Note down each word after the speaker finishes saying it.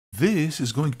This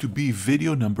is going to be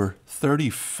video number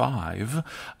 35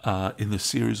 in the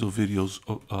series of videos,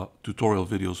 tutorial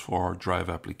videos for our Drive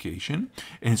application.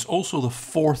 And it's also the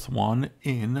fourth one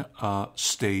in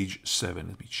stage 7.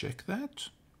 Let me check that.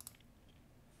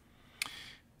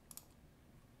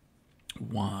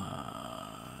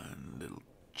 One little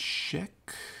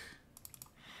check.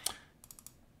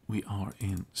 We are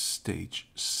in stage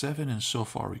 7 and so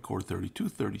far record 32,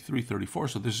 33, 34.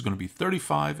 So this is going to be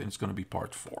 35 and it's going to be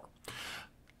part 4.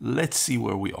 Let's see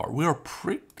where we are. We are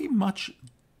pretty much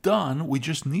done. We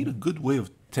just need a good way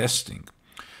of testing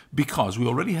because we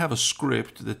already have a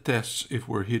script that tests if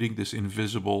we're hitting this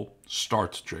invisible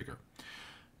start trigger.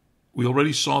 We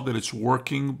already saw that it's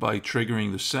working by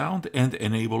triggering the sound and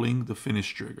enabling the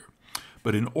finish trigger.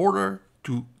 But in order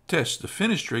to test the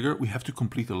finish trigger, we have to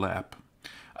complete a lap.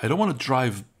 I don't want to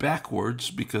drive backwards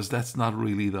because that's not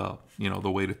really the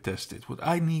way to test it. What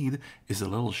I need is a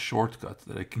little shortcut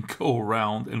that I can go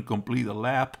around and complete a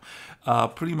lap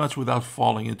pretty much without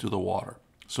falling into the water.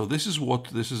 So this is what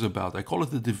this is about. I call it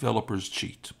the developer's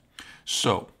cheat.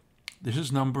 So this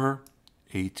is number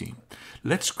 18.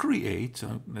 Let's create,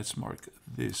 let's mark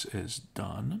this as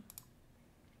done.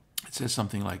 It says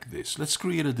something like this. Let's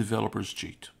create a developer's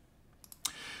cheat.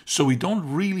 So we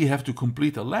don't really have to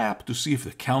complete a lap to see if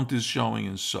the count is showing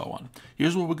and so on.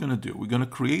 Here's what we're going to do. We're going to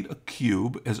create a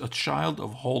cube as a child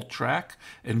of whole track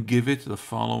and give it the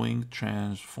following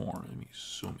transform. Let me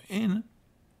zoom in.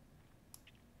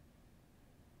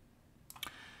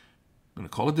 I'm going to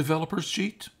call it developer's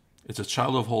cheat. It's a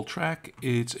child of whole track.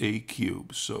 It's a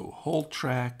cube. So whole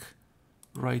track,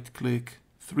 right click,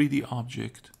 3D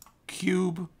object,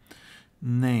 cube,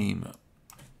 name.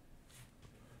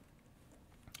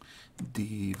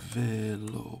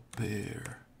 Developer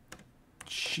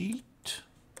cheat,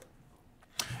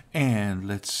 and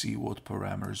let's see what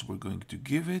parameters we're going to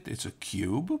give it. It's a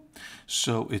cube,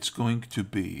 so it's going to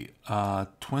be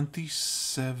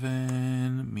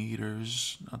 27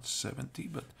 meters, not 70,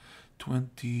 but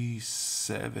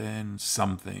 27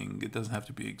 something. It doesn't have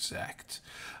to be exact,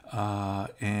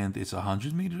 and it's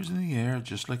 100 meters in the air,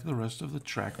 just like the rest of the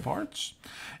track parts,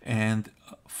 and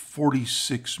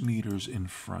 46 meters in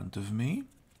front of me.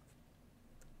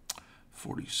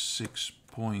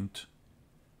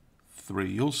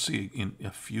 46.3. You'll see in a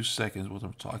few seconds what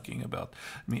I'm talking about.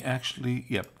 Let me actually,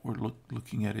 yep, we're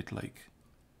looking at it like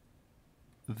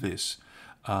this.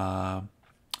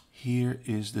 Here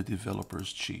is the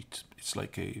developer's cheat. It's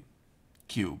like a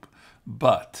cube.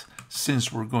 But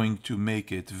since we're going to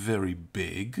make it very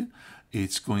big,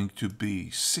 it's going to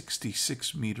be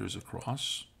 66 meters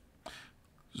across.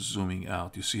 Zooming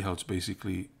out, you see how it's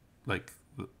basically like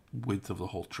the width of the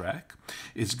whole track.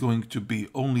 It's going to be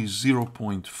only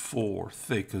 0.4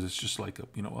 thick because it's just like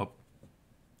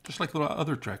just like the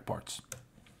other track parts.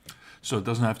 So it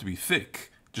doesn't have to be thick,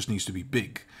 it just needs to be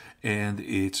big. And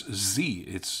its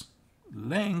its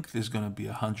length is going to be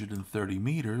 130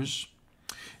 meters.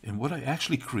 And what I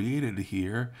actually created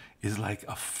here is like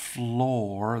a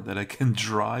floor that I can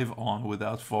drive on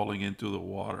without falling into the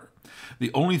water.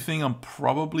 The only thing I'm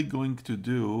probably going to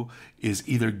do is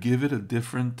either give it a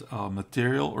different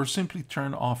material or simply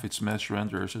turn off its mesh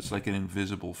render so it's like an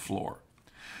invisible floor.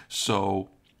 So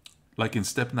like in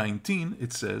step 19,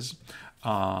 it says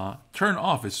turn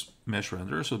off its mesh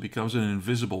render so it becomes an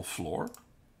invisible floor.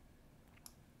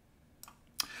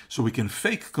 So we can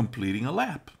fake completing a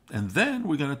lap. And then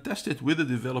we're going to test it with the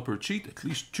developer cheat at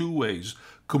least 2 ways.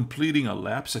 Completing a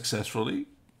lap successfully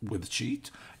with cheat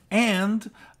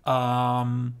and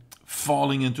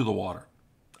falling into the water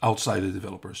outside the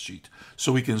developer's cheat.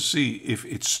 So we can see if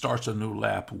it starts a new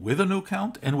lap with a new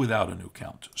count and without a new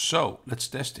count. So let's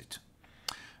test it.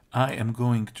 I am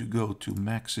going to go to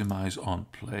maximize on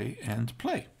play and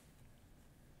play.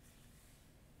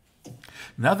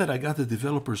 Now that I got the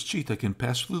developer's cheat, I can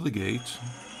pass through the gate,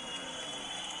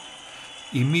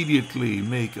 immediately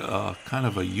make a kind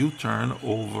of a U-turn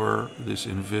over this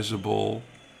invisible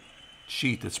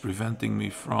cheat that's preventing me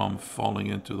from falling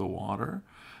into the water,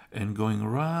 and going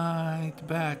right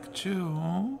back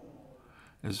to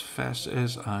as fast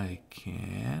as I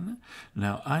can.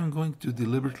 Now I'm going to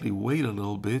deliberately wait a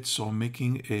little bit, so I'm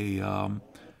making a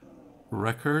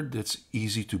record that's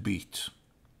easy to beat.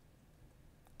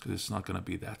 It's not going to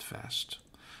be that fast.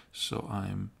 So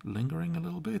I'm lingering a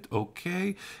little bit.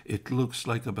 Okay, it looks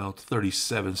like about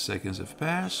 37 seconds have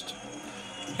passed.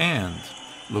 And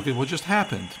look at what just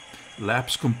happened.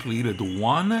 Laps completed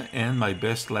 1, and my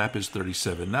best lap is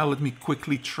 37. Now let me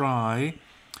quickly try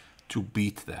to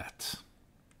beat that.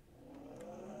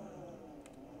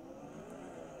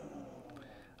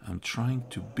 I'm trying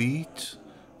to beat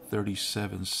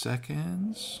 37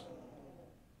 seconds.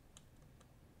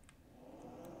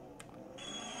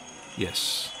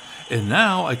 Yes. And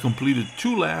now I completed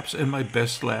 2 laps and my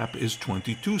best lap is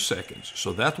 22 seconds.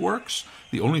 So that works.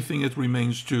 The only thing that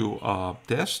remains to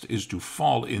test is to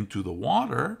fall into the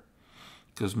water,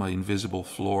 because my invisible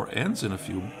floor ends in a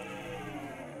few.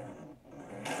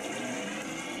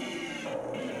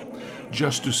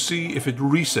 Just to see if it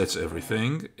resets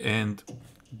everything, and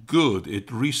good,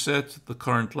 it reset the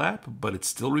current lap, but it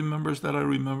still remembers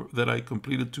that I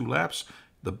completed 2 laps,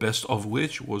 the best of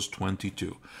which was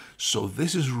 22. So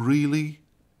this is really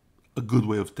a good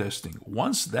way of testing.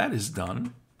 Once that is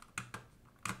done,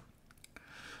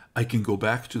 I can go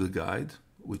back to the guide,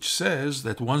 which says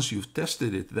that once you've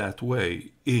tested it that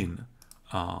way in,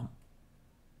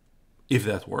 if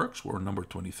that works, we're number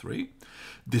 23,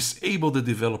 disable the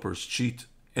developer's cheat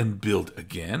and build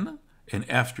again. And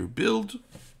after build,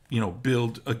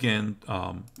 build again,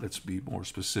 let's be more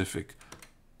specific,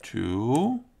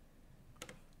 to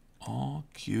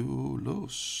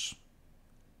Oculus.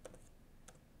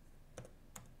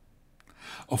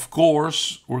 Of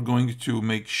course, we're going to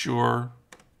make sure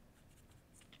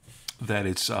that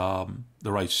it's the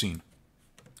right scene.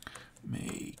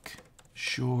 Make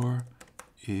sure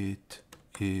it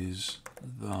is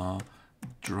the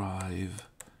Drive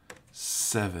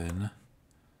 7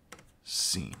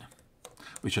 scene,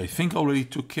 which I think already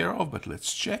took care of, but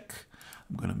let's check.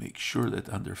 I'm going to make sure that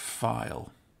under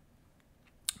File,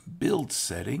 Build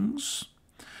Settings,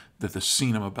 that the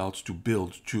scene I'm about to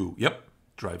build to, yep,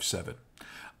 Drive 7.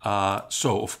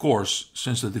 So, of course,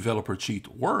 since the developer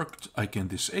cheat worked, I can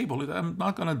disable it. I'm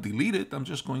not going to delete it. I'm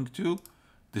just going to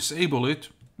disable it,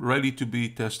 ready to be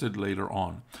tested later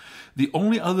on. The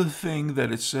only other thing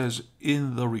that it says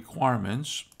in the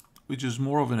requirements, which is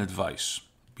more of an advice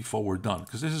before we're done,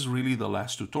 because this is really the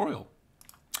last tutorial,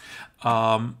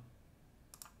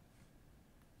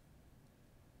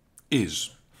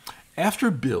 is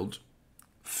after build,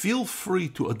 feel free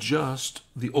to adjust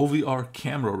the OVR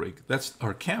camera rig, that's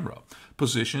our camera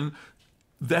position.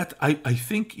 That I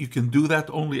think you can do that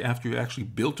only after you actually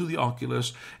build to the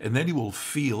Oculus, and then you will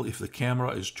feel if the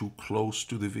camera is too close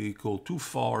to the vehicle, too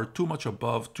far, too much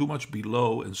above, too much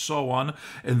below, and so on.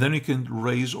 And then you can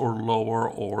raise or lower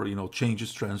or change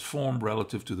its transform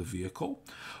relative to the vehicle.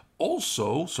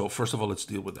 Also, so first of all, let's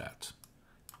deal with that.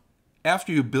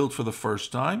 After you build for the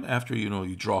first time, after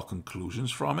you draw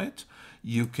conclusions from it,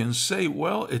 you can say,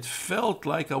 well, it felt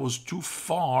like I was too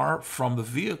far from the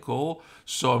vehicle,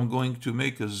 so I'm going to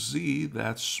make a Z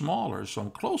that's smaller, so I'm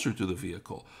closer to the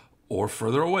vehicle, or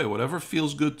further away, whatever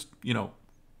feels good,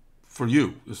 for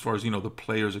you, as far as, the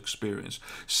player's experience.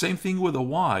 Same thing with a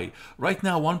Y. Right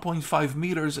now, 1.5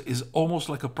 meters is almost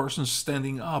like a person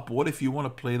standing up. What if you want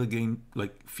to play the game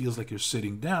like feels like you're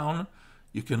sitting down?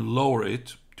 You can lower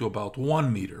it to about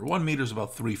 1 meter. 1 meter is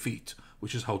about 3 feet,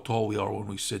 which is how tall we are when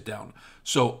we sit down.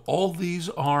 So all these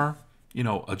are,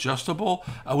 adjustable.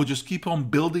 I would just keep on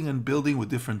building and building with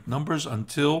different numbers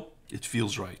until it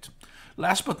feels right.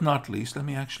 Last but not least, let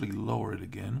me actually lower it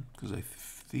again, because I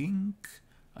think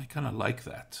I kind of like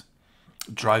that.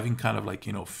 Driving kind of like,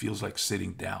 feels like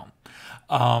sitting down.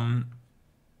 The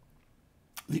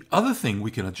other thing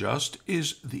we can adjust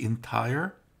is the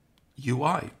entire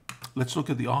UI. Let's look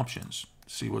at the options,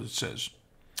 see what it says.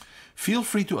 Feel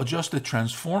free to adjust the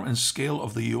transform and scale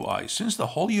of the UI. Since the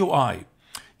whole UI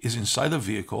is inside the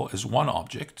vehicle as one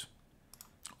object,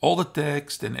 all the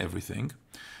text and everything,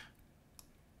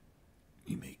 let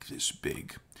me make this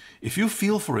big. If you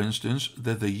feel, for instance,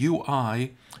 that the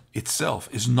UI itself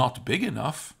is not big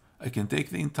enough, I can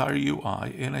take the entire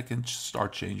UI and I can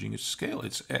start changing its scale.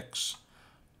 It's X,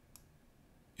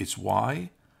 it's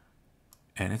Y,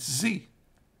 and it's Z.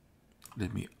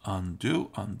 Let me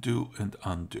undo, undo, and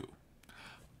undo.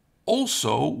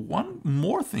 Also, one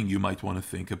more thing you might want to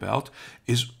think about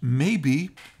is maybe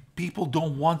people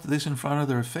don't want this in front of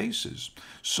their faces.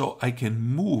 So I can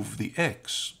move the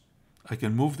X, I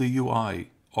can move the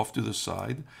UI off to the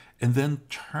side and then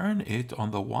turn it on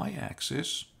the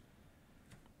Y-axis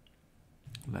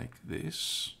like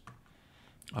this,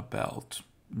 about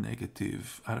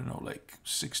negative, I don't know, like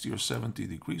 60 or 70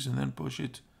 degrees, and then push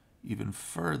it even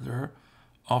further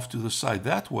off to the side.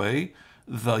 That way,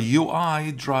 the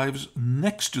UI drives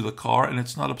next to the car and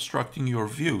it's not obstructing your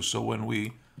view. So when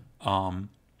we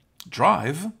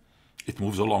drive, it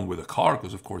moves along with the car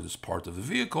because, of course, it's part of the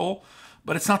vehicle,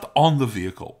 but it's not on the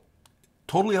vehicle.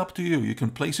 Totally up to you. You can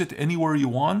place it anywhere you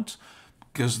want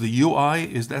because the UI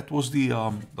is, that was the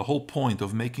whole point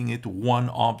of making it one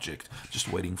object.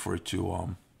 Just waiting for it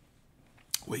to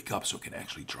wake up so it can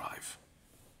actually drive.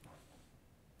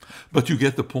 But you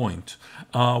get the point.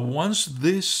 Once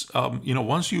this,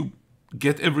 once you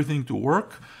get everything to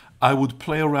work, I would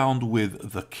play around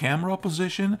with the camera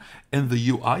position and the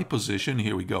UI position.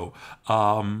 Here we go.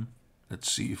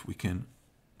 Let's see if we can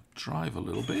drive a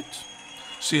little bit.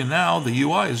 See, now the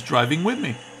UI is driving with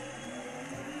me.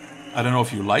 I don't know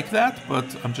if you like that, but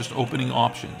I'm just opening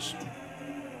options.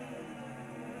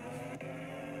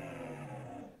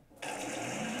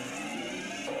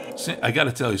 I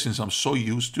gotta tell you, since I'm so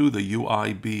used to the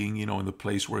UI being, in the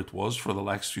place where it was for the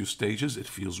last few stages, it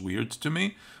feels weird to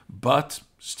me. But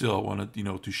still, I wanted,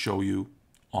 to show you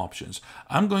options.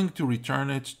 I'm going to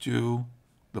return it to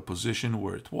the position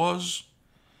where it was.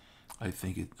 I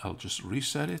think I'll just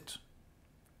reset it.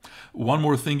 One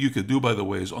more thing you could do, by the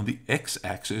way, is on the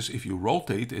x-axis, if you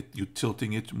rotate it, you're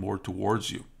tilting it more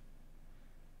towards you,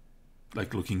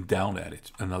 like looking down at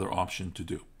it. Another option to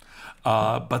do.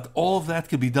 But all of that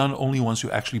can be done only once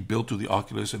you actually build to the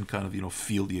Oculus and kind of,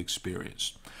 feel the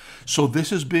experience. So this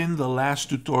has been the last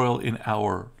tutorial in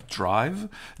our drive.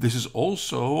 This is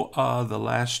also the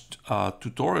last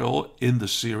tutorial in the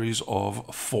series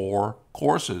of 4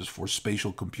 courses for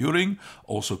spatial computing,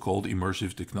 also called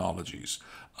immersive technologies.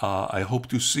 I hope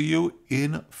to see you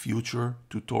in future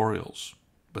tutorials.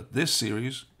 But this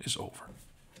series is over.